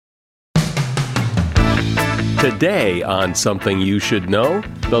Today on Something You Should Know,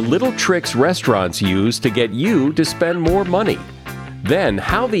 the little tricks restaurants use to get you to spend more money. Then,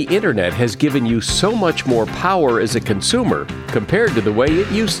 how the internet has given you so much more power as a consumer compared to the way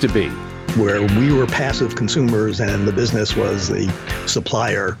it used to be. Where we were passive consumers and the business was the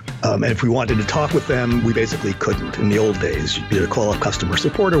supplier. And if we wanted to talk with them, we basically couldn't. In the old days, you could call up customer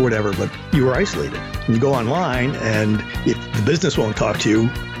support or whatever, but you were isolated. And you go online, and if the business won't talk to you,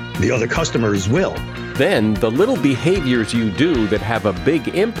 the other customers will. Then, the little behaviors you do that have a big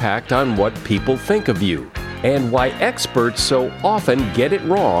impact on what people think of you, and why experts so often get it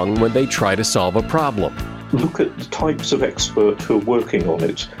wrong when they try to solve a problem. Look at the types of expert who are working on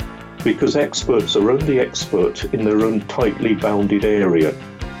it, because experts are only expert in their own tightly bounded area.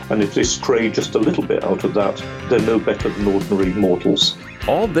 And if they stray just a little bit out of that, they're no better than ordinary mortals.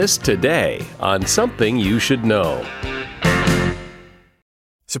 All this today on Something You Should Know.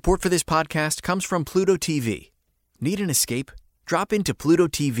 Support for this podcast comes from Pluto TV. Need an escape? Drop into Pluto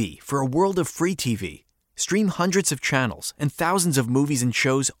TV for a world of free TV. Stream hundreds of channels and thousands of movies and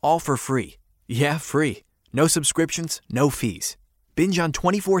shows all for free. Yeah, free. No subscriptions, no fees. Binge on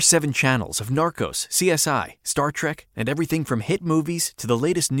 24/7 channels of Narcos, CSI, Star Trek, and everything from hit movies to the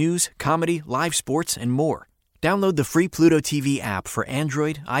latest news, comedy, live sports, and more. Download the free Pluto TV app for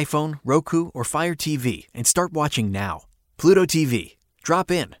Android, iPhone, Roku, or Fire TV and start watching now. Pluto TV.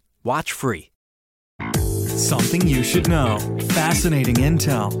 Drop in. Watch free. Something you should know. Fascinating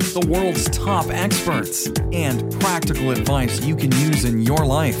intel, the world's top experts, and practical advice you can use in your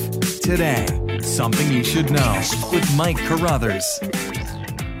life. Today, Something You Should Know with Mike Carruthers.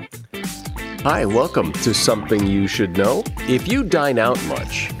 Hi, welcome to Something You Should Know. If you dine out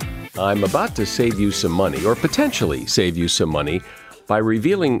much, I'm about to save you some money, or potentially save you some money, by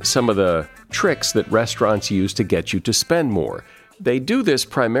revealing some of the tricks that restaurants use to get you to spend more. They do this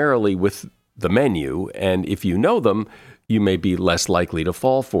primarily with the menu, and if you know them, you may be less likely to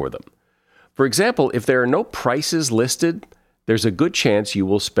fall for them. For example, if there are no prices listed, there's a good chance you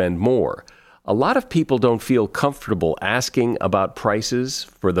will spend more. A lot of people don't feel comfortable asking about prices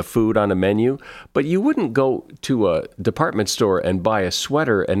for the food on a menu, but you wouldn't go to a department store and buy a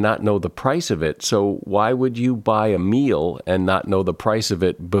sweater and not know the price of it, so why would you buy a meal and not know the price of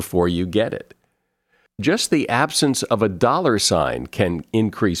it before you get it? Just the absence of a dollar sign can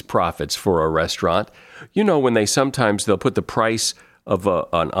increase profits for a restaurant. You know, when they'll put the price of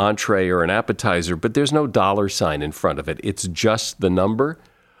an entree or an appetizer, but there's no dollar sign in front of it. It's just the number.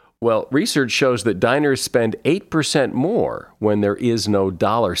 Well, research shows that diners spend 8% more when there is no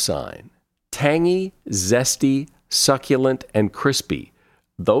dollar sign. Tangy, zesty, succulent, and crispy.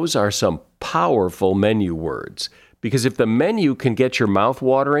 Those are some powerful menu words. Because if the menu can get your mouth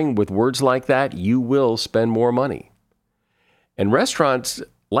watering with words like that, you will spend more money. And restaurants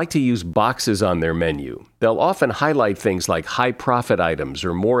like to use boxes on their menu. They'll often highlight things like high profit items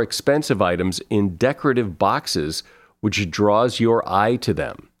or more expensive items in decorative boxes, which draws your eye to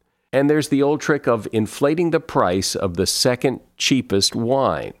them. And there's the old trick of inflating the price of the second cheapest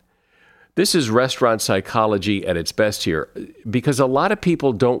wine. This is restaurant psychology at its best here, because a lot of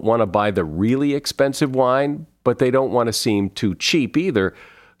people don't want to buy the really expensive wine, but they don't want to seem too cheap either,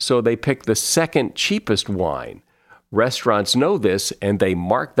 so they pick the second cheapest wine. Restaurants know this, and they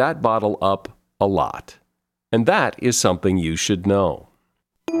mark that bottle up a lot. And that is something you should know.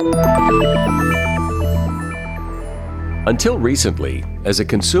 Until recently, as a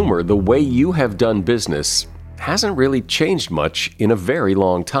consumer, the way you have done business hasn't really changed much in a very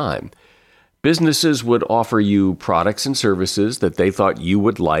long time. Businesses would offer you products and services that they thought you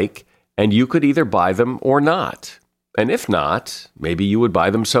would like, and you could either buy them or not. And if not, maybe you would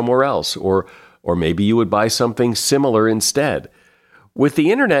buy them somewhere else, or maybe you would buy something similar instead. With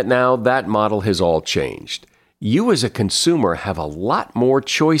the internet now, that model has all changed. You as a consumer have a lot more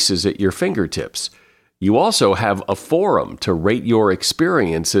choices at your fingertips. You also have a forum to rate your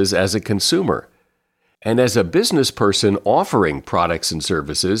experiences as a consumer. And as a business person offering products and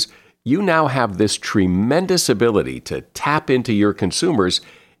services, you now have this tremendous ability to tap into your consumers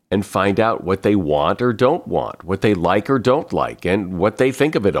and find out what they want or don't want, what they like or don't like, and what they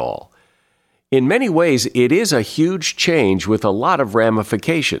think of it all. In many ways, it is a huge change with a lot of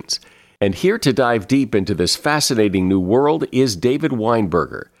ramifications. And here to dive deep into this fascinating new world is David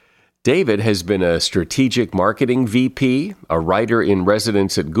Weinberger. David has been a strategic marketing VP, a writer in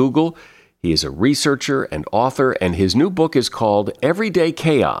residence at Google. He is a researcher and author, and his new book is called Everyday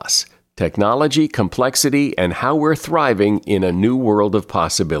Chaos: Technology, Complexity, and How We're Thriving in a New World of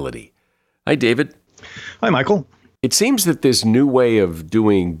Possibility. Hi, David. Hi, Michael. It seems that this new way of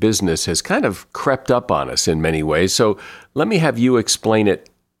doing business has kind of crept up on us in many ways, so let me have you explain it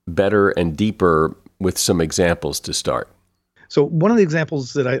better and deeper with some examples to start. So one of the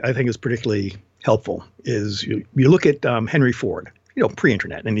examples that I think is particularly helpful is you look at Henry Ford,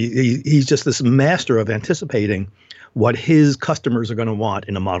 pre-internet, and he's just this master of anticipating what his customers are going to want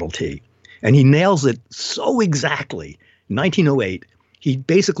in a Model T. And he nails it so exactly. 1908, he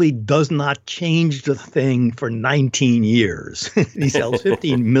basically does not change the thing for 19 years. He sells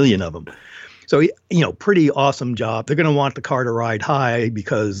 15 million of them. So, pretty awesome job. They're going to want the car to ride high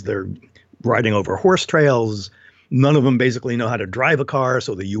because they're riding over horse trails. None of them basically know how to drive a car,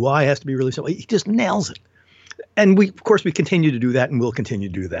 so the UI has to be really simple. He just nails it. And we continue to do that, and we'll continue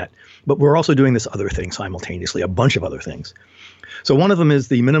to do that. But we're also doing this other thing simultaneously, a bunch of other things. So one of them is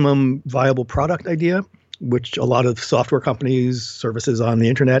the minimum viable product idea, which a lot of software companies, services on the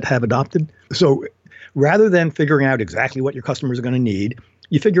internet have adopted. So rather than figuring out exactly what your customers are going to need,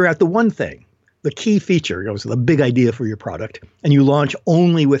 you figure out the one thing, the key feature, so the big idea for your product, and you launch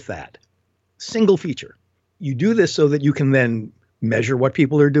only with that single feature. You do this so that you can then measure what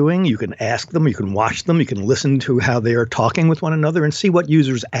people are doing. You can ask them, you can watch them, you can listen to how they are talking with one another and see what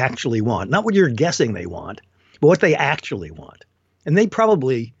users actually want. Not what you're guessing they want, but what they actually want. And they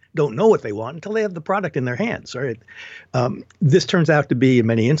probably don't know what they want until they have the product in their hands. Right? This turns out to be, in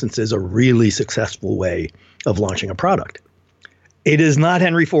many instances, a really successful way of launching a product. It is not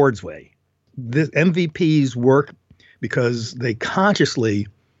Henry Ford's way. The MVPs work because they consciously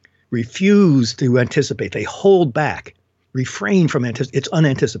refuse to anticipate. They hold back, refrain from it's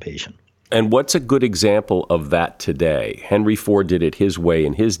unanticipation. And what's a good example of that today? Henry Ford did it his way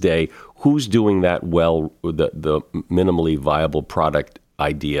in his day. Who's doing that well, the minimally viable product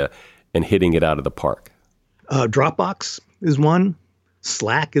idea and hitting it out of the park? Dropbox is one.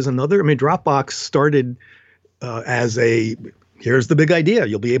 Slack is another. I mean, Dropbox started as here's the big idea.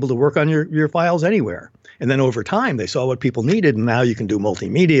 You'll be able to work on your files anywhere. And then over time, they saw what people needed, and now you can do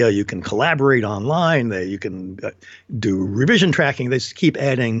multimedia, you can collaborate online, you can do revision tracking. They just keep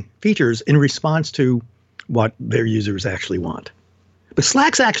adding features in response to what their users actually want. But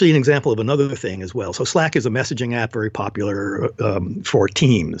Slack's actually an example of another thing as well. So Slack is a messaging app, very popular for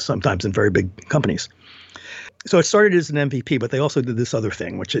teams, sometimes in very big companies. So it started as an MVP, but they also did this other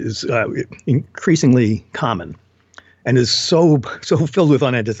thing, which is increasingly common and is so filled with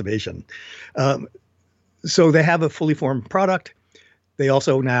unanticipation. So they have a fully formed product. They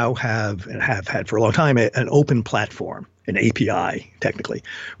also now have had for a long time an open platform, an API technically,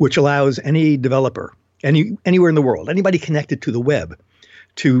 which allows any developer, anywhere in the world, anybody connected to the web,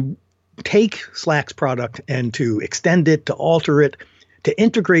 to take Slack's product and to extend it, to alter it, to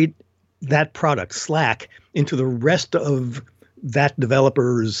integrate that product, Slack, into the rest of that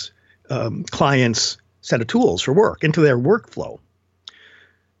developer's client's set of tools for work, into their workflow.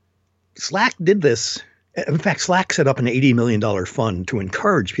 Slack did this. In fact, Slack set up an $80 million fund to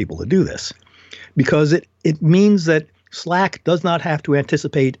encourage people to do this because it means that Slack does not have to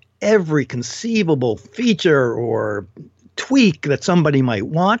anticipate every conceivable feature or tweak that somebody might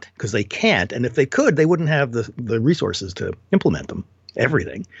want, because they can't. And if they could, they wouldn't have the resources to implement them,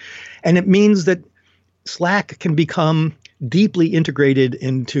 everything. And it means that Slack can become deeply integrated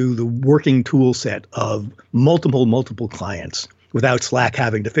into the working tool set of multiple clients without Slack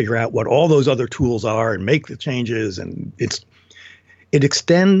having to figure out what all those other tools are and make the changes. And it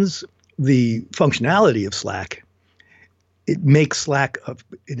extends the functionality of Slack. It makes Slack an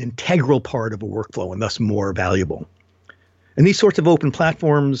integral part of a workflow and thus more valuable. And these sorts of open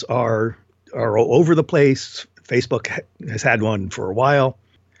platforms are all over the place. Facebook has had one for a while.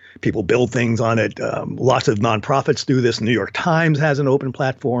 People build things on it. Lots of nonprofits do this. New York Times has an open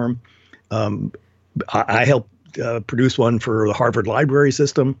platform. I helped produce one for the Harvard Library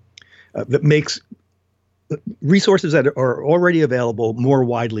System that makes resources that are already available more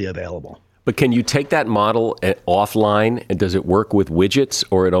widely available. But can you take that model offline, and does it work with widgets,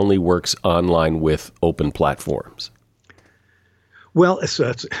 or it only works online with open platforms? Well,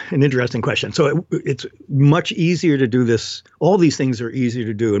 that's an interesting question. So it's much easier to do this. All these things are easier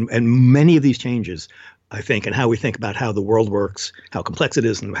to do. And many of these changes, I think, and how we think about how the world works, how complex it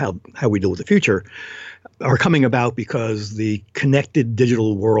is, and how we deal with the future are coming about because the connected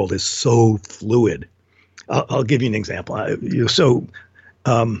digital world is so fluid. I'll give you an example.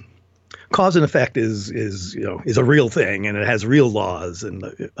 Cause and effect is a real thing, and it has real laws, and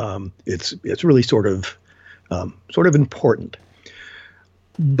it's really sort of important.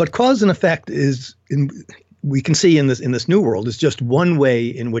 But cause and effect we can see in this new world is just one way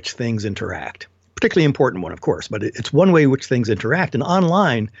in which things interact. Particularly important one, of course, but it's one way in which things interact. And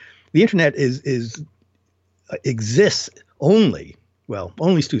online, the internet exists only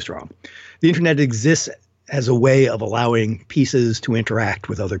is too strong. The internet exists as a way of allowing pieces to interact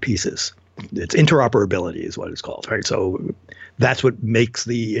with other pieces. It's interoperability is what it's called, right? So that's what makes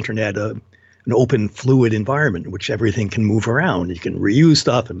the internet an open, fluid environment in which everything can move around. You can reuse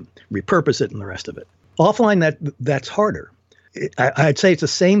stuff and repurpose it and the rest of it. Offline, that's harder. I'd say it's the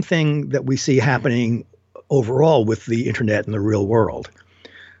same thing that we see happening overall with the internet in the real world,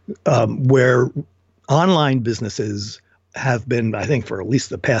 where online businesses have been, I think, for at least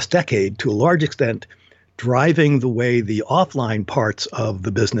the past decade, to a large extent, driving the way the offline parts of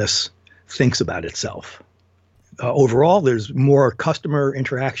the business thinks about itself. Overall, there's more customer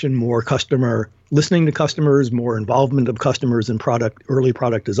interaction, more customer listening to customers, more involvement of customers in early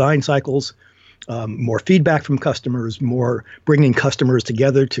product design cycles, more feedback from customers, more bringing customers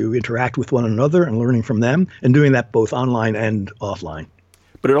together to interact with one another and learning from them, and doing that both online and offline.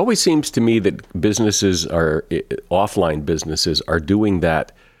 But it always seems to me that offline businesses are doing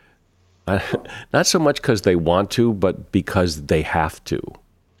that not so much because they want to, but because they have to.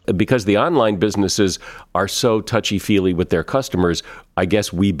 Because the online businesses are so touchy-feely with their customers, I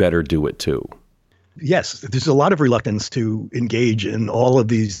guess we better do it too. Yes, there's a lot of reluctance to engage in all of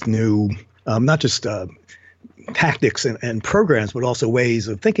these new, not just tactics and programs, but also ways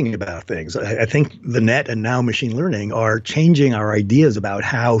of thinking about things. I think the net and now machine learning are changing our ideas about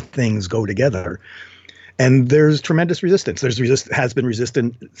how things go together. And there's tremendous resistance. Has been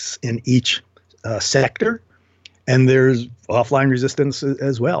resistance in each sector, and there's offline resistance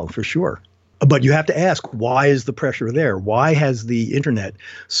as well, for sure. But you have to ask, why is the pressure there? Why has the internet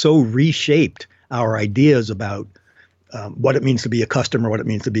so reshaped our ideas about what it means to be a customer, what it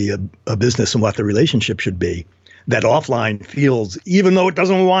means to be a business, and what the relationship should be, that offline feels, even though it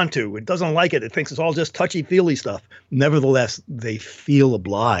doesn't want to, it doesn't like it, it thinks it's all just touchy-feely stuff. Nevertheless, they feel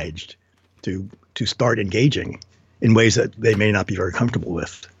obliged to start engaging in ways that they may not be very comfortable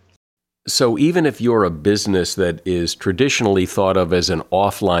with. So even if you're a business that is traditionally thought of as an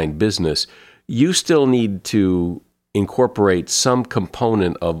offline business, you still need to incorporate some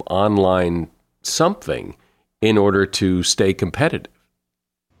component of online something in order to stay competitive.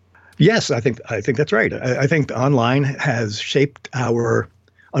 Yes, I think that's right. I think online has shaped our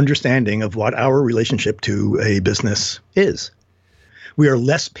understanding of what our relationship to a business is. We are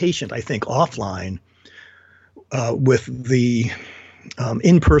less patient, I think, offline with the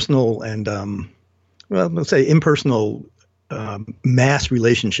impersonal and, let's say impersonal mass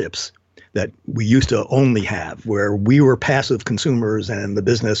relationships that we used to only have, where we were passive consumers and the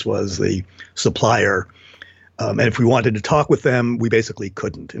business was the supplier. And if we wanted to talk with them, we basically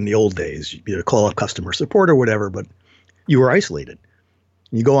couldn't. In the old days, you call up customer support or whatever, but you were isolated.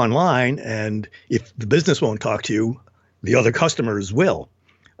 You go online, and if the business won't talk to you, the other customers will.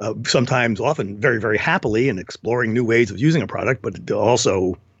 Sometimes, often, very, very happily and exploring new ways of using a product, but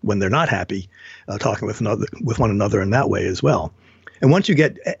also, when they're not happy, talking with one another in that way as well. And once you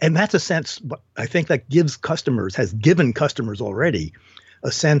get, and that's a sense, I think that has given customers already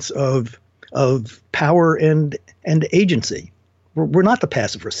a sense of power and agency. We're not the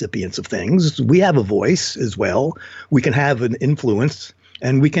passive recipients of things. We have a voice as well. We can have an influence,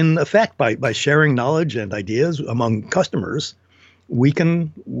 and we can affect by sharing knowledge and ideas among customers. We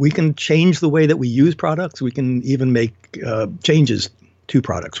can change the way that we use products. We can even make changes to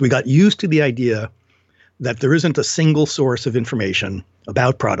products. We got used to the idea that there isn't a single source of information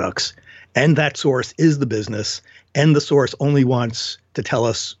about products, and that source is the business, and the source only wants to tell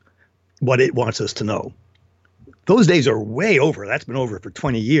us what it wants us to know. Those days are way over. That's been over for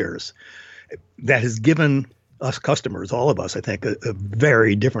 20 years. That has given us customers, all of us, I think, a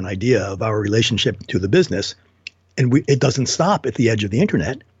very different idea of our relationship to the business. And it doesn't stop at the edge of the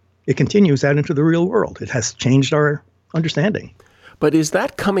internet. It continues out into the real world. It has changed our understanding. But is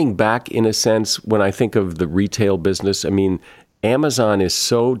that coming back in a sense when I think of the retail business? I mean, Amazon is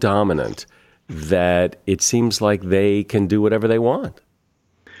so dominant that it seems like they can do whatever they want.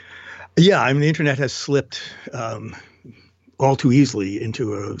 Yeah, I mean, the internet has slipped all too easily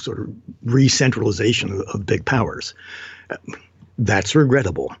into a sort of re-centralization of big powers. That's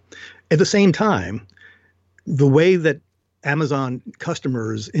regrettable. At the same time, the way that Amazon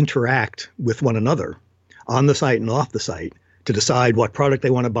customers interact with one another on the site and off the site to decide what product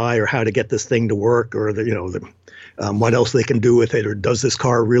they want to buy or how to get this thing to work, or what else they can do with it, or does this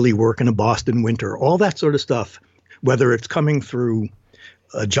car really work in a Boston winter, all that sort of stuff, whether it's coming through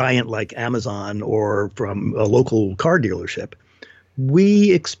a giant like Amazon or from a local car dealership,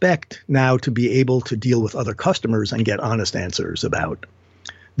 we expect now to be able to deal with other customers and get honest answers about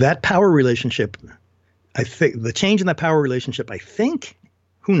that power relationship. I think the change in that power relationship,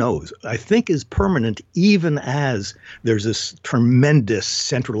 who knows, I think is permanent, even as there's this tremendous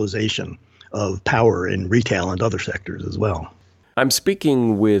centralization of power in retail and other sectors as well. I'm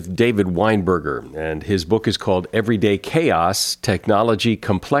speaking with David Weinberger, and his book is called Everyday Chaos, Technology,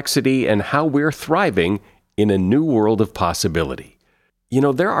 Complexity, and How We're Thriving in a New World of Possibility. You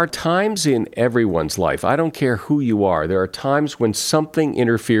know, there are times in everyone's life, I don't care who you are, there are times when something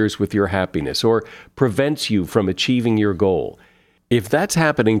interferes with your happiness or prevents you from achieving your goal. If that's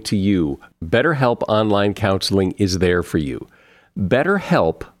happening to you, BetterHelp Online Counseling is there for you.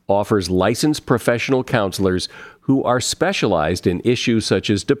 BetterHelp offers licensed professional counselors who are specialized in issues such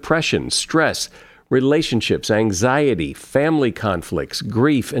as depression, stress, relationships, anxiety, family conflicts,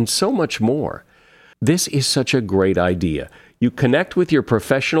 grief, and so much more. This is such a great idea. You connect with your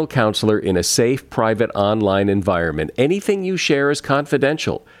professional counselor in a safe, private online environment. Anything you share is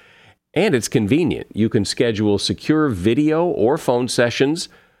confidential. And it's convenient. You can schedule secure video or phone sessions,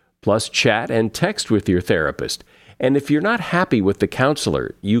 plus chat and text with your therapist. And if you're not happy with the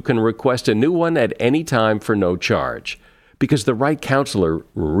counselor, you can request a new one at any time for no charge, because the right counselor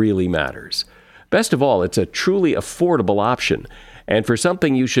really matters. Best of all, it's a truly affordable option. And for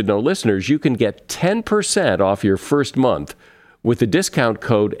Something You Should Know listeners, you can get 10% off your first month with the discount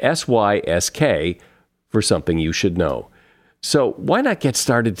code SYSK for Something You Should Know. So why not get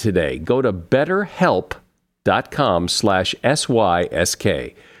started today? Go to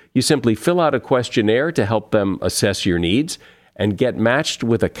betterhelp.com/SYSK. You simply fill out a questionnaire to help them assess your needs and get matched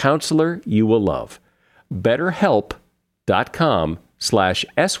with a counselor you will love.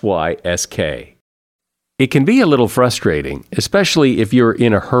 betterhelp.com/SYSK. It can be a little frustrating, especially if you're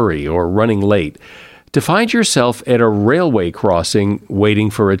in a hurry or running late, to find yourself at a railway crossing waiting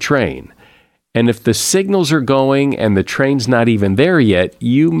for a train. And if the signals are going and the train's not even there yet,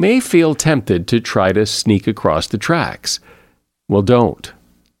 you may feel tempted to try to sneak across the tracks. Well, don't.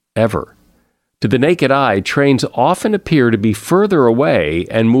 Ever. To the naked eye, trains often appear to be further away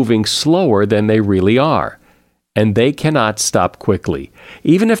and moving slower than they really are. And they cannot stop quickly.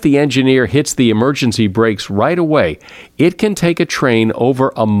 Even if the engineer hits the emergency brakes right away, it can take a train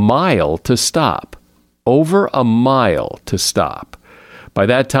over a mile to stop. Over a mile to stop. By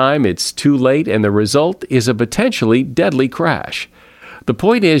that time, it's too late, and the result is a potentially deadly crash. The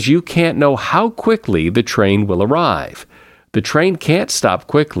point is, you can't know how quickly the train will arrive. The train can't stop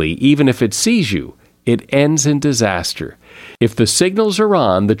quickly, even if it sees you. It ends in disaster. If the signals are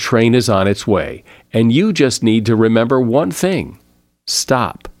on, the train is on its way, and you just need to remember one thing.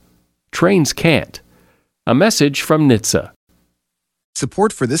 Stop. Trains can't. A message from NHTSA.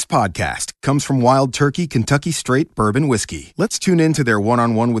 Support for this podcast comes from Wild Turkey Kentucky Straight Bourbon Whiskey. Let's tune in to their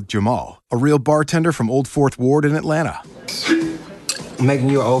one-on-one with Jamal, a real bartender from Old Fourth Ward in Atlanta. I'm making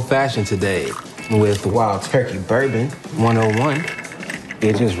you an old-fashioned today with Wild Turkey Bourbon 101.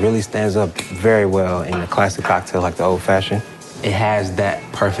 It just really stands up very well in a classic cocktail like the old-fashioned. It has that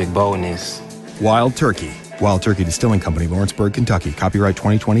perfect boldness. Wild Turkey. Wild Turkey Distilling Company, Lawrenceburg, Kentucky. Copyright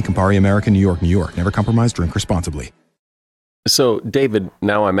 2020, Campari American, New York, New York. Never compromise, drink responsibly. So, David,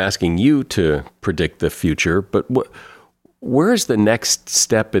 now I'm asking you to predict the future, but where's the next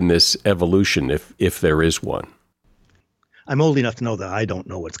step in this evolution, if there is one? I'm old enough to know that I don't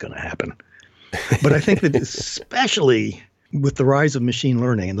know what's going to happen. But I think that especially with the rise of machine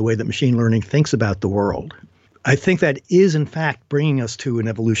learning and the way that machine learning thinks about the world, I think that is, in fact, bringing us to an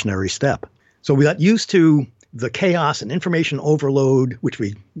evolutionary step. So we got used to the chaos and information overload, which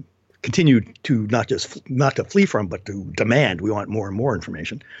we continue to not to flee from, but to demand. We want more and more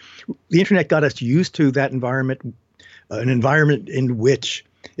information. The internet got us used to that environment, an environment in which,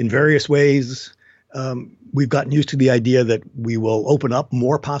 in various ways, we've gotten used to the idea that we will open up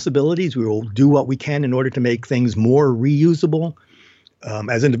more possibilities. We will do what we can in order to make things more reusable.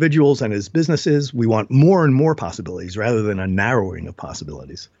 As individuals and as businesses, we want more and more possibilities rather than a narrowing of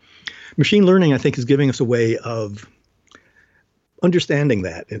possibilities. Machine learning, I think, is giving us a way of understanding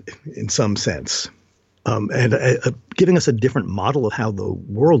that in some sense, and giving us a different model of how the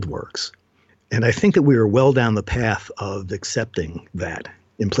world works. And I think that we are well down the path of accepting that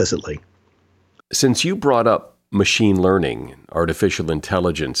implicitly. Since you brought up machine learning, artificial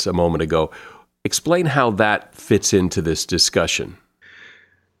intelligence a moment ago, explain how that fits into this discussion.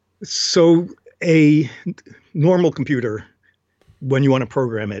 So a normal computer, when you want to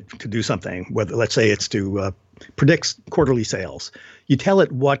program it to do something, whether let's say it's to predict quarterly sales, you tell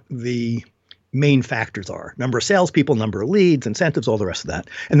it what the main factors are: number of salespeople, number of leads, incentives, all the rest of that.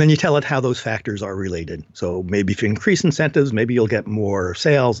 And then you tell it how those factors are related. So maybe if you increase incentives, maybe you'll get more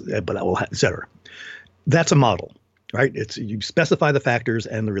sales, but that will, et cetera. That's a model, right? You specify the factors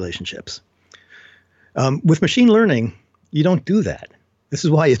and the relationships. With machine learning, you don't do that. This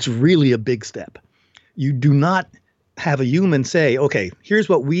is why it's really a big step. You do not have a human say, okay, here's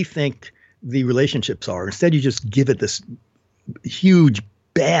what we think the relationships are. Instead, you just give it huge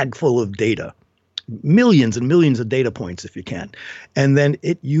bag full of data, millions and millions of data points if you can. And then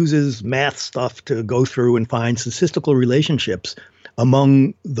it uses math stuff to go through and find statistical relationships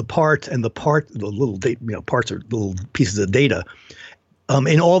among the parts and the little data, parts or little pieces of data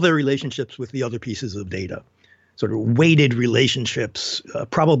in all their relationships with the other pieces of data. Sort of weighted relationships,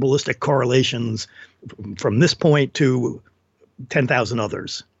 probabilistic correlations from this point to 10,000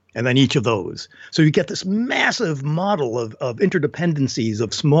 others, and then each of those. So you get this massive model of interdependencies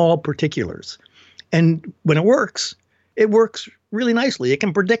of small particulars. And when it works really nicely. It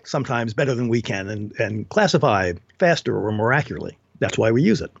can predict sometimes better than we can and classify faster or more accurately. That's why we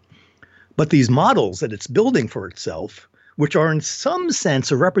use it. But these models that it's building for itself, which are in some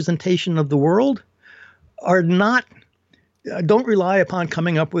sense a representation of the world, don't rely upon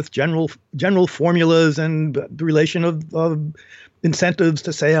coming up with general formulas and the relation of incentives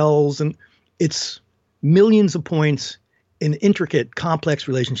to sales. And it's millions of points in intricate, complex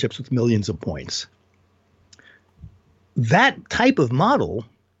relationships with millions of points. That type of model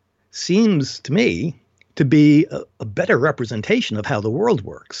seems to me to be a better representation of how the world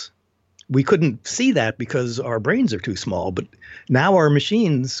works. We couldn't see that because our brains are too small, but now our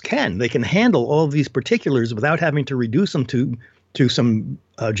machines can. They can handle all of these particulars without having to reduce them to some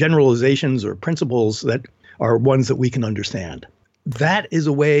generalizations or principles that are ones that we can understand. That is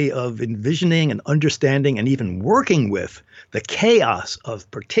a way of envisioning and understanding and even working with the chaos of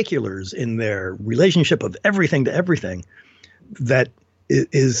particulars in their relationship of everything to everything that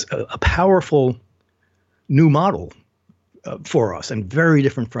is a powerful new model for us, and very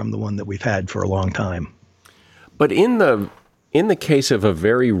different from the one that we've had for a long time. But in the case of a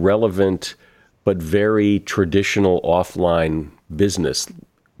very relevant but very traditional offline business,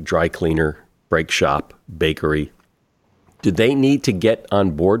 dry cleaner, brake shop, bakery, do they need to get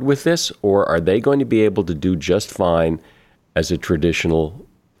on board with this, or are they going to be able to do just fine as a traditional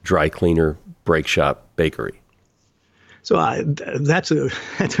dry cleaner, brake shop, bakery? So that's a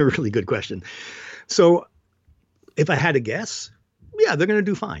really good question. So if I had to guess, yeah, they're going to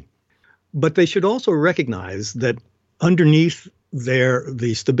do fine. But they should also recognize that underneath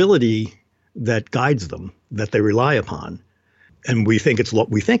the stability that guides them, that they rely upon, and we think it's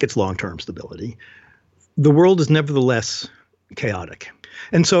long-term stability, the world is nevertheless chaotic.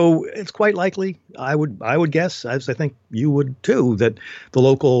 And so it's quite likely, I would guess, as I think you would too, that the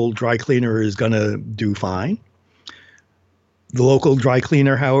local dry cleaner is going to do fine. The local dry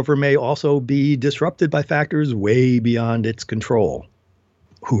cleaner, however, may also be disrupted by factors way beyond its control.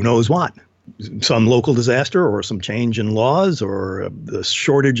 Who knows what? Some local disaster or some change in laws or the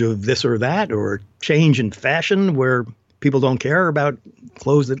shortage of this or that or change in fashion where people don't care about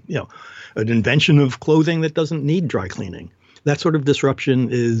clothes that, an invention of clothing that doesn't need dry cleaning. That sort of disruption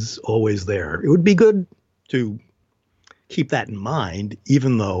is always there. It would be good to keep that in mind,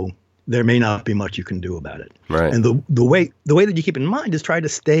 even though there may not be much you can do about it. Right. And the way that you keep it in mind is try to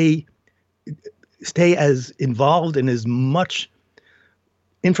stay as involved in as much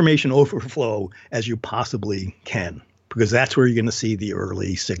information overflow as you possibly can, because that's where you're going to see the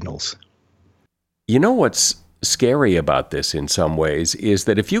early signals. You know what's scary about this in some ways is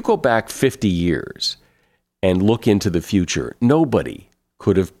that if you go back 50 years and look into the future, nobody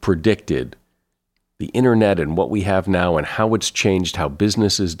could have predicted the internet and what we have now and how it's changed, how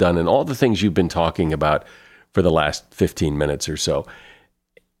business is done, and all the things you've been talking about for the last 15 minutes or so,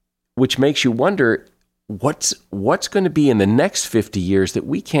 which makes you wonder what's going to be in the next 50 years that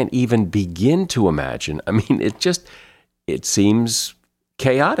we can't even begin to imagine. I mean, it seems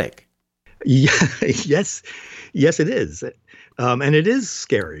chaotic. Yeah, yes, it is. And it is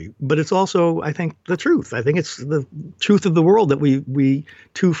scary, but it's also, I think, the truth. I think it's the truth of the world that we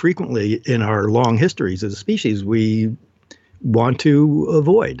too frequently in our long histories as a species, we want to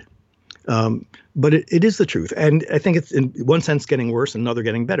avoid. But it is the truth. And I think it's in one sense getting worse and another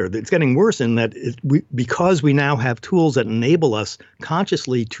getting better. It's getting worse in that because we now have tools that enable us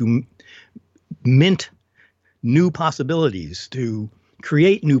consciously to mint new possibilities, to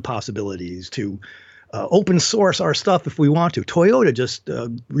create new possibilities, to open source our stuff if we want to. Toyota just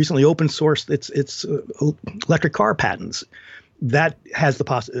recently open sourced its electric car patents. That has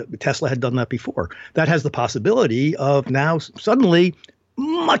Tesla had done that before. That has the possibility of now suddenly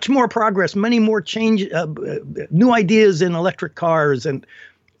much more progress, many more change, new ideas in electric cars, and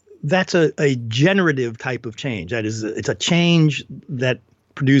that's a generative type of change. That is, it's a change that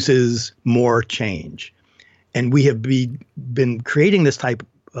produces more change, and we have been creating this type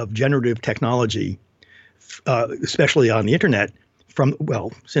of generative technology, especially on the internet,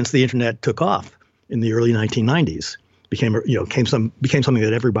 since the internet took off in the early 1990s, became something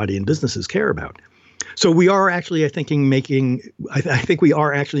that everybody in businesses care about. So we are actually, I think we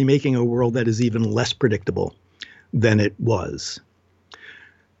are actually making a world that is even less predictable than it was.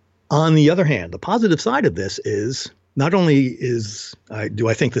 On the other hand, the positive side of this is not only do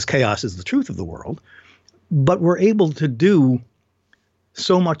I think this chaos is the truth of the world, but we're able to do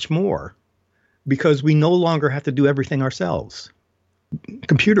so much more because we no longer have to do everything ourselves.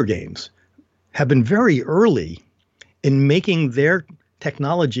 Computer games have been very early in making their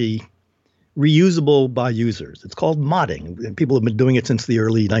technology reusable by users. It's called modding. And people have been doing it since the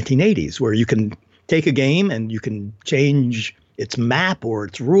early 1980s, where you can take a game and you can change its map or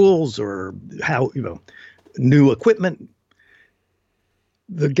its rules or how, new equipment.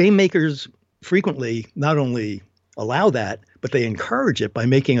 The game makers frequently not only allow that, but they encourage it by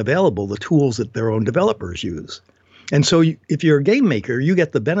making available the tools that their own developers use. And so if you're a game maker, you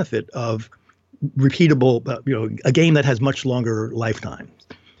get the benefit of repeatable, a game that has much longer lifetimes.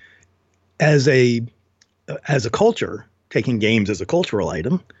 As a culture, taking games as a cultural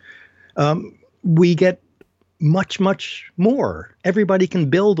item, we get much, much more. Everybody can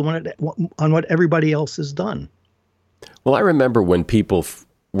build on what everybody else has done. Well, I remember when people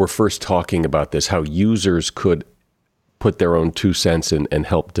were first talking about this, how users could put their own 2 cents in and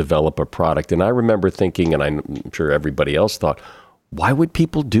help develop a product. And I remember thinking, and I'm sure everybody else thought, why would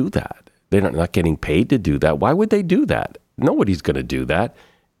people do that? They're not getting paid to do that. Why would they do that? Nobody's going to do that.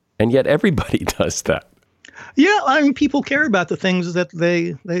 And yet everybody does that. Yeah, I mean, people care about the things that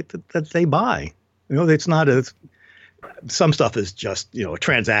they buy. It's not some stuff is just, a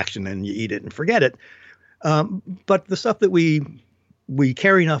transaction and you eat it and forget it. But the stuff that we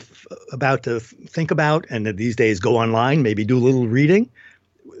care enough about to think about, and that these days go online, maybe do a little reading,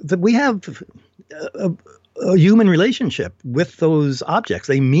 that we have a human relationship with those objects.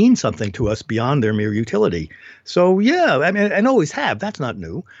 They mean something to us beyond their mere utility. So, yeah, I mean, and always have. That's not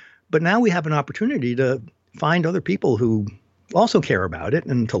new. But now we have an opportunity to find other people who also care about it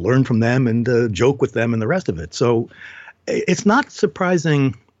and to learn from them and to joke with them and the rest of it. So it's not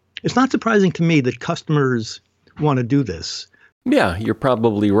surprising. It's not surprising to me that customers want to do this. Yeah, you're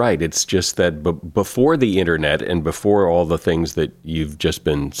probably right. It's just that before the internet and before all the things that you've just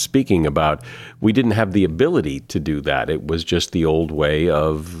been speaking about, we didn't have the ability to do that. It was just the old way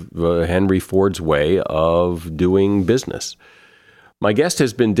of Henry Ford's way of doing business. My guest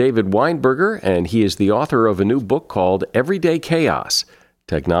has been David Weinberger, and he is the author of a new book called Everyday Chaos: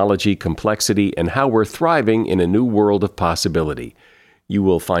 Technology, Complexity, and How We're Thriving in a New World of Possibility. You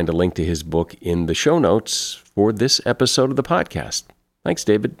will find a link to his book in the show notes for this episode of the podcast. Thanks,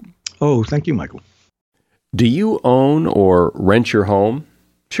 David. Oh, thank you, Michael. Do you own or rent your home?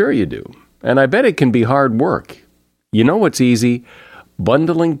 Sure you do. And I bet it can be hard work. You know what's easy?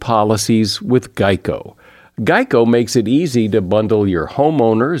 Bundling policies with Geico. Geico makes it easy to bundle your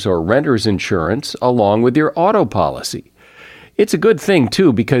homeowner's or renter's insurance along with your auto policy. It's a good thing,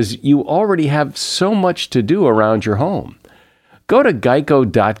 too, because you already have so much to do around your home. Go to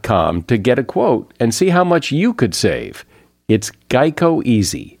geico.com to get a quote and see how much you could save. It's Geico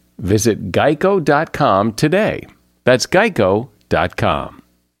Easy. Visit geico.com today. That's geico.com.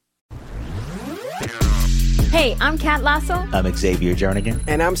 Hey, I'm Kat Lasso. I'm Xavier Jernigan.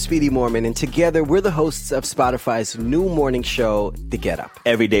 And I'm Speedy Morman. And together, we're the hosts of Spotify's new morning show, The Get Up.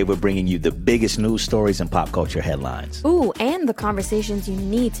 Every day, we're bringing you the biggest news stories and pop culture headlines. Ooh, and the conversations you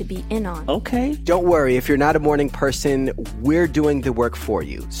need to be in on. Okay. Don't worry, if you're not a morning person, we're doing the work for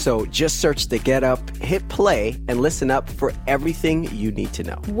you. So just search The Get Up, hit play, and listen up for everything you need to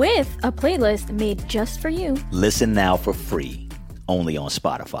know. With a playlist made just for you. Listen now for free, only on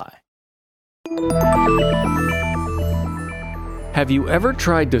Spotify. Have you ever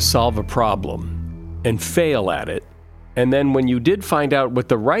tried to solve a problem and fail at it, and then when you did find out what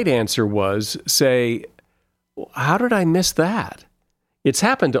the right answer was, say, how did I miss that? It's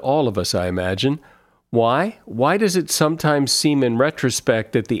happened to all of us, I imagine. Why? Why does it sometimes seem in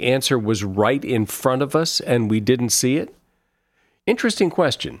retrospect that the answer was right in front of us and we didn't see it? Interesting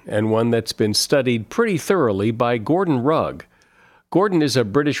question, and one that's been studied pretty thoroughly by Gordon Rugg. Gordon is a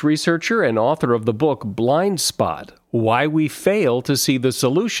British researcher and author of the book Blind Spot: Why We Fail to See the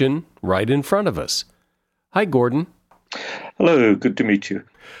Solution Right in Front of Us. Hi, Gordon. Hello, good to meet you.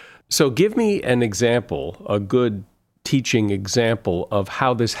 So give me an example, a good teaching example of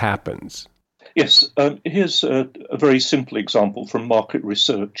how this happens. Yes, here's a very simple example from market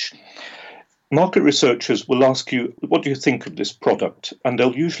research. Market researchers will ask you, what do you think of this product? And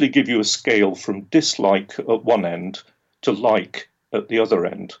they'll usually give you a scale from dislike at one end to like at the other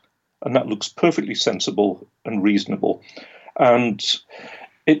end. And that looks perfectly sensible and reasonable. And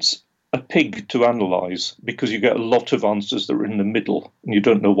it's a pig to analyze because you get a lot of answers that are in the middle and you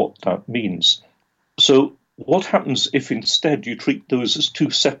don't know what that means. So what happens if instead you treat those as two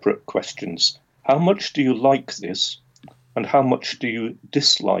separate questions? How much do you like this? And how much do you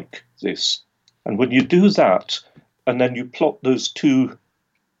dislike this? And when you do that, and then you plot those two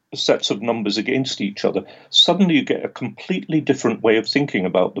sets of numbers against each other, suddenly you get a completely different way of thinking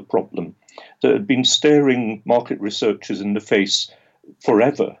about the problem that had been staring market researchers in the face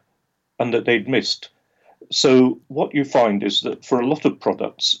forever and that they'd missed. So what you find is that for a lot of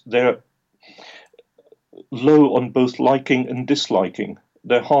products, they're low on both liking and disliking.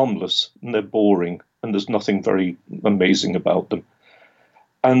 They're harmless and they're boring, and there's nothing very amazing about them.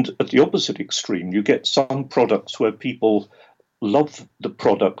 And at the opposite extreme, you get some products where people love the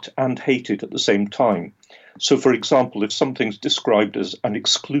product and hate it at the same time. So, for example, if something's described as an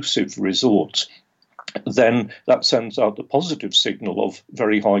exclusive resort, then that sends out the positive signal of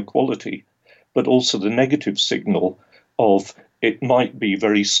very high quality, but also the negative signal of it might be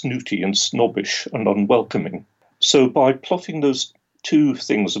very snooty and snobbish and unwelcoming. So by plotting those two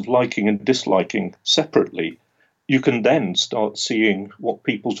things of liking and disliking separately, you can then start seeing what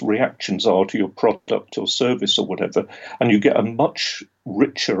people's reactions are to your product or service or whatever, and you get a much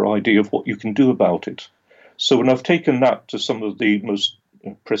richer idea of what you can do about it. So when I've taken that to some of the most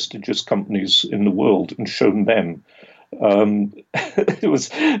prestigious companies in the world and shown them, it was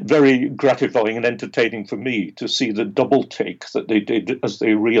very gratifying and entertaining for me to see the double take that they did as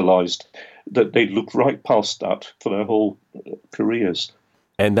they realized that they'd looked right past that for their whole careers.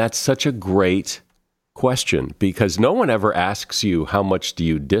 And that's such a great question, because no one ever asks you how much do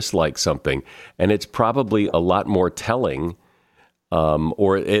you dislike something, and it's probably a lot more telling,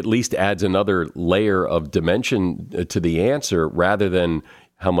 or at least adds another layer of dimension to the answer rather than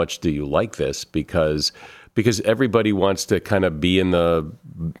how much do you like this, because everybody wants to kind of be in the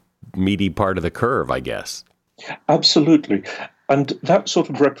meaty part of the curve, I guess. Absolutely. And that sort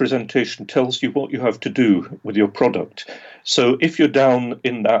of representation tells you what you have to do with your product. So if you're down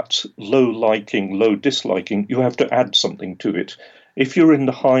in that low liking, low disliking, you have to add something to it. If you're in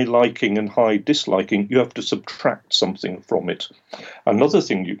the high liking and high disliking, you have to subtract something from it. Another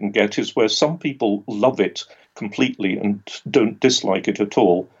thing you can get is where some people love it completely and don't dislike it at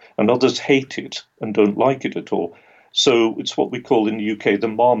all, and others hate it and don't like it at all. So it's what we call in the UK the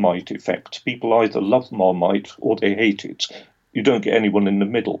Marmite effect. People either love Marmite or they hate it. You don't get anyone in the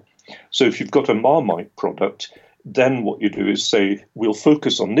middle. So if you've got a Marmite product, then what you do is say, we'll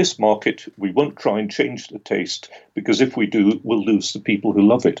focus on this market. We won't try and change the taste, because if we do, we'll lose the people who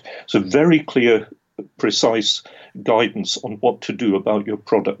love it. So very clear, precise guidance on what to do about your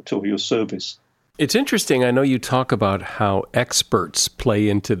product or your service. It's interesting. I know you talk about how experts play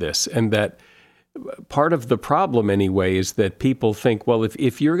into this, and that part of the problem anyway is that people think, well,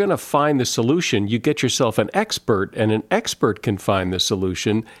 if you're going to find the solution, you get yourself an expert, and an expert can find the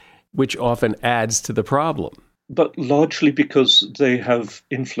solution, which often adds to the problem. But largely because they have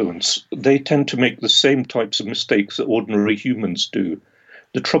influence. They tend to make the same types of mistakes that ordinary humans do.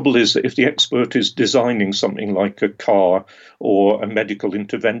 The trouble is that if the expert is designing something like a car or a medical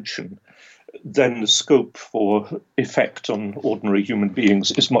intervention, then the scope for effect on ordinary human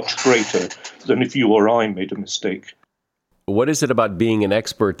beings is much greater than if you or I made a mistake. What is it about being an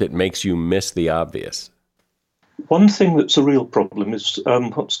expert that makes you miss the obvious? One thing that's a real problem is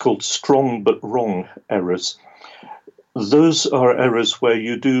what's called strong but wrong errors. Those are errors where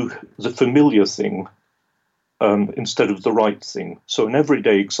you do the familiar thing instead of the right thing. So an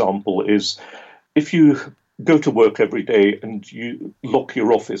everyday example is if you go to work every day and you lock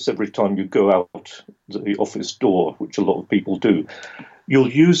your office every time you go out the office door, which a lot of people do,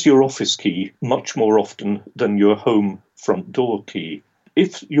 you'll use your office key much more often than your home front door key.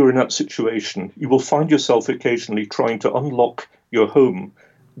 If you're in that situation, you will find yourself occasionally trying to unlock your home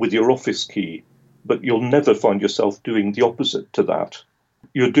with your office key, but you'll never find yourself doing the opposite to that.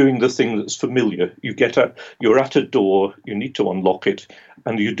 You're doing the thing that's familiar. You're at a door, you need to unlock it,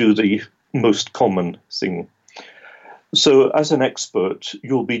 and you do the most common thing. So as an expert,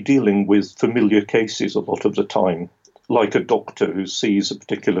 you'll be dealing with familiar cases a lot of the time, like a doctor who sees a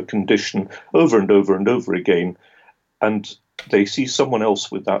particular condition over and over and over again, and they see someone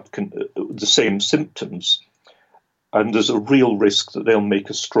else with the same symptoms, and there's a real risk that they'll make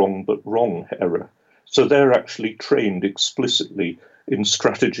a strong but wrong error. So they're actually trained explicitly in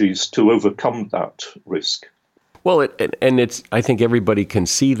strategies to overcome that risk. Well, I think everybody can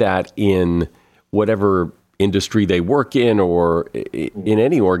see that in whatever industry they work in or in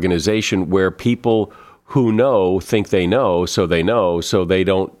any organization where people who know think they know, so they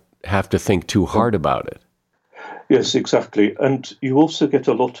don't have to think too hard about it. Yes, exactly. And you also get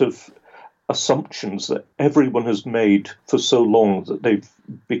a lot of assumptions that everyone has made for so long that they've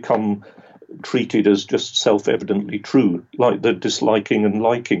become treated as just self-evidently true, like the disliking and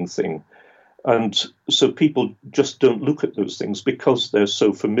liking thing. And so people just don't look at those things because they're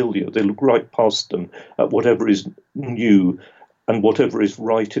so familiar. They look right past them at whatever is new and whatever is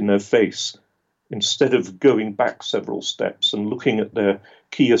right in their face, instead of going back several steps and looking at their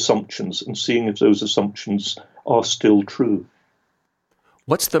key assumptions and seeing if those assumptions are still true.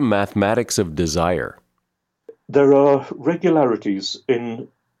 What's the mathematics of desire? There are regularities in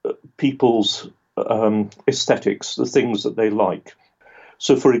people's aesthetics, the things that they like.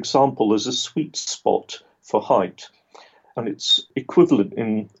 So, for example, there's a sweet spot for height, and it's equivalent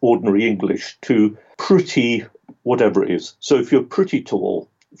in ordinary English to pretty whatever it is. So if you're pretty tall,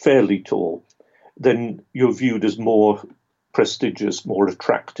 fairly tall, then you're viewed as more prestigious, more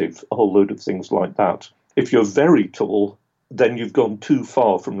attractive, a whole load of things like that. If you're very tall, then you've gone too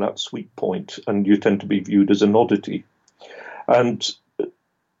far from that sweet point, and you tend to be viewed as an oddity. And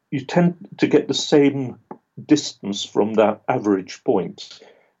you tend to get the same distance from that average point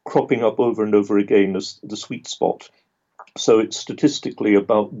cropping up over and over again as the sweet spot. So it's statistically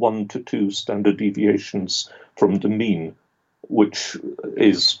about 1 to 2 standard deviations from the mean, which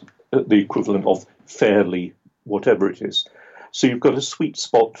is the equivalent of fairly whatever it is. So you've got a sweet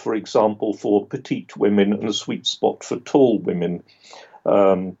spot, for example, for petite women and a sweet spot for tall women,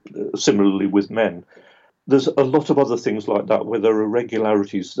 similarly with men. There's a lot of other things like that where there are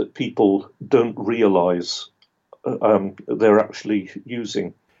irregularities that people don't realize they're actually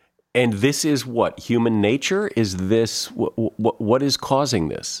using. And this is what? Human nature? Is this what is causing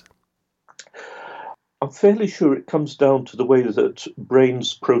this? I'm fairly sure it comes down to the way that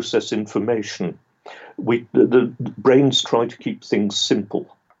brains process information. The brains try to keep things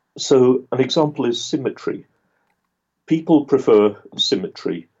simple. So an example is symmetry. People prefer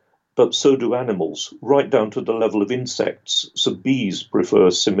symmetry, but so do animals, right down to the level of insects. So bees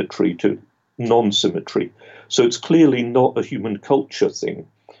prefer symmetry to non-symmetry. So it's clearly not a human culture thing.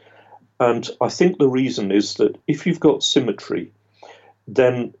 And I think the reason is that if you've got symmetry,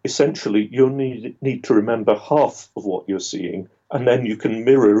 then essentially you only need to remember half of what you're seeing, and then you can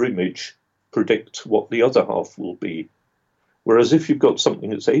mirror image predict what the other half will be. Whereas if you've got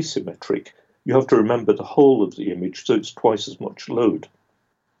something that's asymmetric, you have to remember the whole of the image, so it's twice as much load.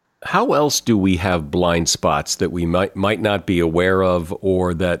 How else do we have blind spots that we might not be aware of,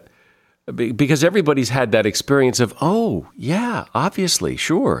 or that, because everybody's had that experience of, oh, yeah, obviously,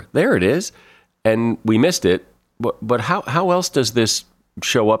 sure, there it is, and we missed it, but how else does this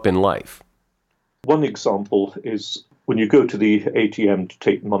show up in life? One example is when you go to the ATM to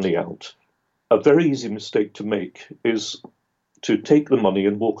take money out. A very easy mistake to make is to take the money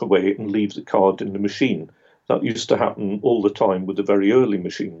and walk away and leave the card in the machine. That used to happen all the time with the very early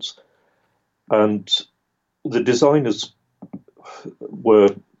machines. And the designers were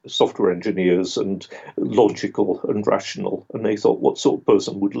software engineers and logical and rational, and they thought, what sort of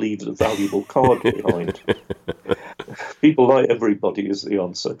person would leave the valuable card behind? People like everybody is the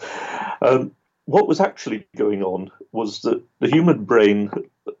answer. What was actually going on was that the human brain,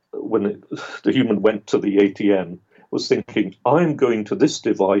 when the human went to the ATM, was thinking, I'm going to this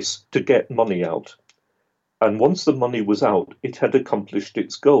device to get money out. And once the money was out, it had accomplished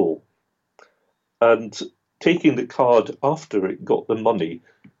its goal. And taking the card after it got the money,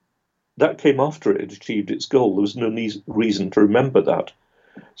 that came after it had achieved its goal. There was no reason to remember that.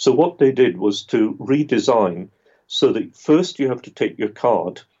 So what they did was to redesign so that first you have to take your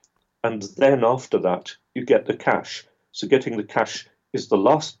card, and then after that you get the cash. So getting the cash is the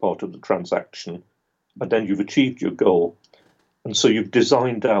last part of the transaction, and then you've achieved your goal. And so you've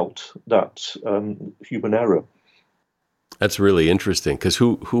designed out that human error. That's really interesting, because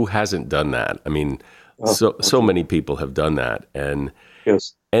who hasn't done that? I mean, so many people have done that, and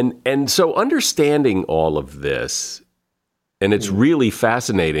yes, and so understanding all of this, and it's really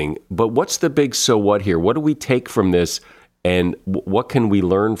fascinating. But what's the big so what here? What do we take from this, and what can we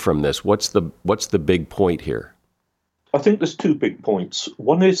learn from this? What's the big point here? I think there's two big points.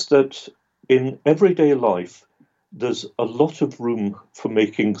 One is that in everyday life, there's a lot of room for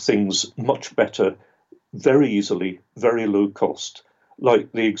making things much better, very easily, very low cost,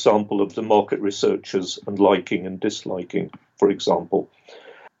 like the example of the market researchers and liking and disliking, for example.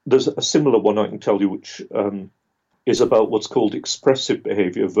 There's a similar one I can tell you, which is about what's called expressive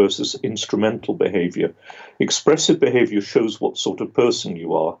behavior versus instrumental behavior. Expressive behavior shows what sort of person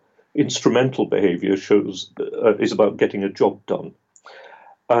you are. Instrumental behavior is about getting a job done.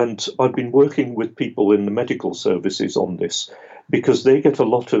 And I've been working with people in the medical services on this because they get a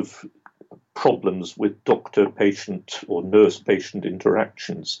lot of problems with doctor-patient or nurse-patient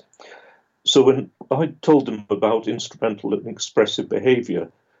interactions. So when I told them about instrumental and expressive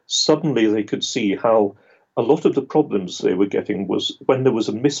behavior, suddenly they could see how a lot of the problems they were getting was when there was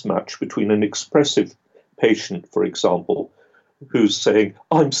a mismatch between an expressive patient, for example, who's saying,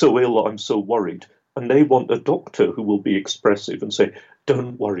 I'm so ill, I'm so worried, and they want a doctor who will be expressive and say,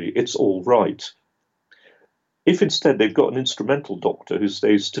 don't worry, it's all right. If instead they've got an instrumental doctor who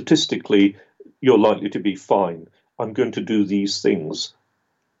says, statistically, you're likely to be fine, I'm going to do these things,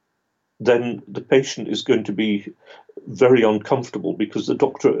 then the patient is going to be very uncomfortable because the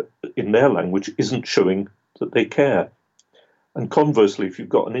doctor, in their language, isn't showing that they care. And conversely, if you've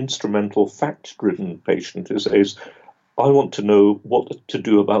got an instrumental, fact-driven patient who says, I want to know what to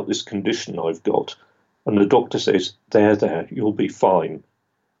do about this condition I've got, and the doctor says, there, you'll be fine,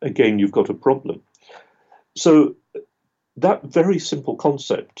 again, you've got a problem. So that very simple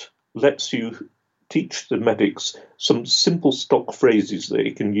concept lets you teach the medics some simple stock phrases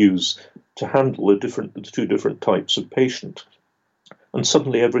they can use to handle the two different types of patient. And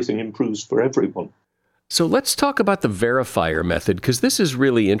suddenly everything improves for everyone. So let's talk about the verifier method, because this is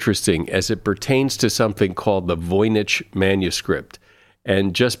really interesting as it pertains to something called the Voynich manuscript.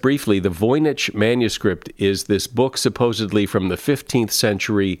 And just briefly, the Voynich manuscript is this book supposedly from the 15th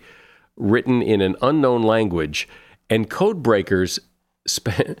century, written in an unknown language, and code breakers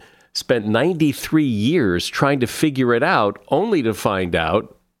spent 93 years trying to figure it out, only to find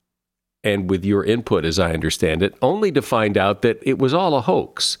out, and with your input as I understand it, only to find out that it was all a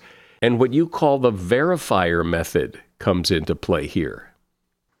hoax. And what you call the verifier method comes into play here.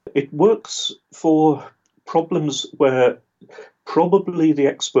 It works for problems where probably the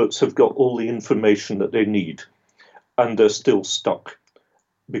experts have got all the information that they need and they're still stuck,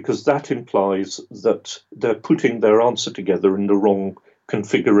 because that implies that they're putting their answer together in the wrong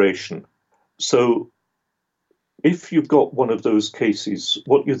configuration. So if you've got one of those cases,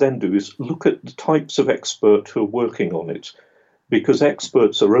 what you then do is look at the types of expert who are working on it, because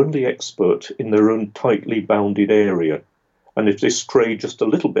experts are only expert in their own tightly bounded area. And if they stray just a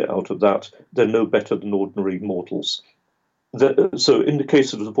little bit out of that, they're no better than ordinary mortals. So in the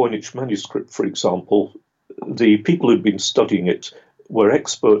case of the Voynich manuscript, for example, the people who'd been studying it were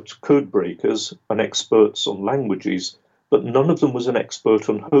expert code breakers and experts on languages, but none of them was an expert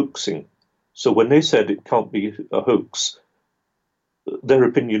on hoaxing. So when they said it can't be a hoax, their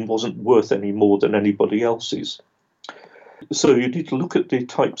opinion wasn't worth any more than anybody else's. So you need to look at the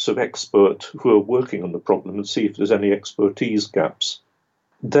types of expert who are working on the problem and see if there's any expertise gaps.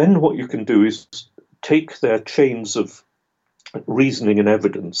 Then what you can do is take their chains of reasoning and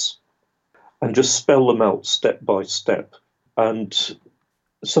evidence and just spell them out step by step. And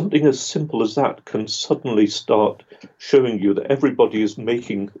something as simple as that can suddenly start showing you that everybody is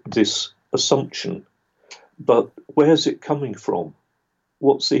making this assumption, but where's it coming from?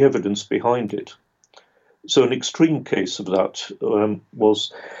 What's the evidence behind it? So an extreme case of that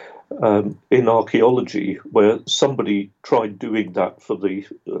was in archaeology, where somebody tried doing that for the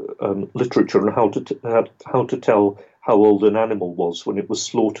literature on how to tell how old an animal was when it was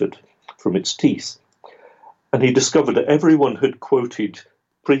slaughtered from its teeth. And he discovered that everyone had quoted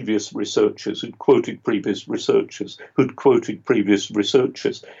previous researchers, who'd quoted previous researchers, who'd quoted previous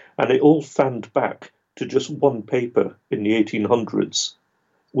researchers, and it all fanned back to just one paper in the 1800s,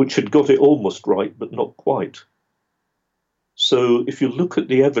 which had got it almost right, but not quite. So if you look at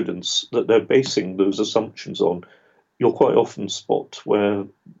the evidence that they're basing those assumptions on, you'll quite often spot where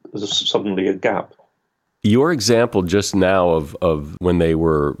there's suddenly a gap. Your example just now of when they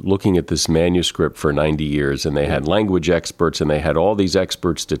were looking at this manuscript for 90 years and they had language experts and they had all these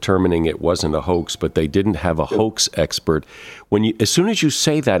experts determining it wasn't a hoax, but they didn't have a hoax expert. As soon as you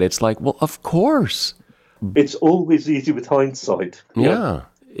say that, it's like, well, of course. It's always easy with hindsight. Yeah.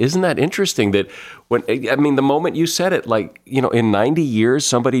 Isn't that interesting that the moment you said it, in 90 years,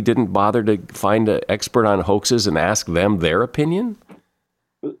 somebody didn't bother to find an expert on hoaxes and ask them their opinion?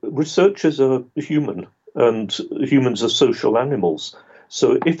 Researchers are human, and humans are social animals.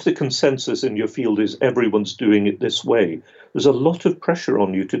 So if the consensus in your field is everyone's doing it this way, there's a lot of pressure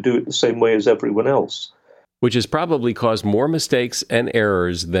on you to do it the same way as everyone else. Which has probably caused more mistakes and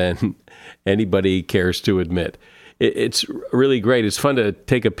errors than anybody cares to admit. It's really great. It's fun to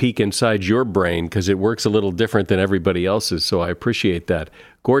take a peek inside your brain because it works a little different than everybody else's, so I appreciate that.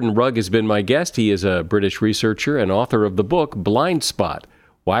 Gordon Rugg has been my guest. He is a British researcher and author of the book Blind Spot: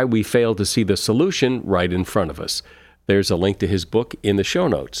 Why We Fail to See the Solution Right in Front of Us. There's a link to his book in the show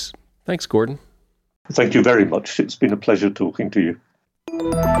notes. Thanks, Gordon. Thank you very much. It's been a pleasure talking to you.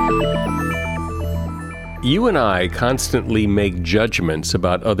 You and I constantly make judgments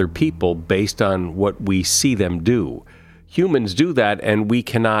about other people based on what we see them do. Humans do that, and we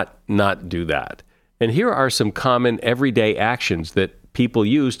cannot not do that. And here are some common everyday actions that people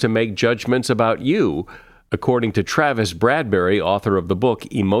use to make judgments about you, according to Travis Bradberry, author of the book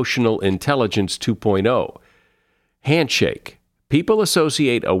Emotional Intelligence 2.0. Handshake. People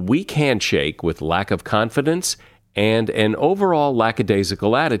associate a weak handshake with lack of confidence and an overall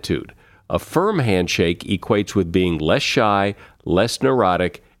lackadaisical attitude. A firm handshake equates with being less shy, less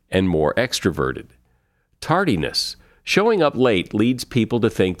neurotic, and more extroverted. Tardiness. Showing up late leads people to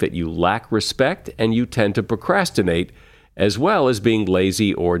think that you lack respect and you tend to procrastinate, as well as being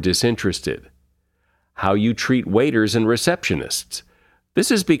lazy or disinterested. How you treat waiters and receptionists. This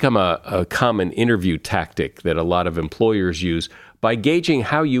has become a common interview tactic that a lot of employers use. By gauging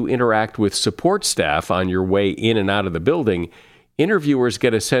how you interact with support staff on your way in and out of the building, interviewers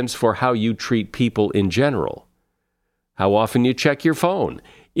get a sense for how you treat people in general. How often you check your phone.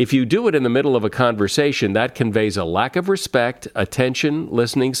 If you do it in the middle of a conversation, that conveys a lack of respect, attention,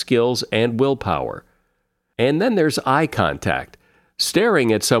 listening skills, and willpower. And then there's eye contact.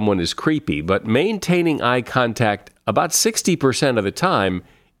 Staring at someone is creepy, but maintaining eye contact about 60% of the time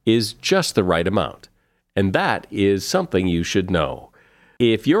is just the right amount. And that is something you should know.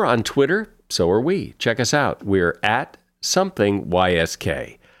 If you're on Twitter, so are we. Check us out. We're at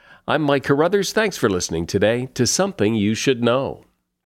SomethingYSK. I'm Mike Carruthers. Thanks for listening today to Something You Should Know.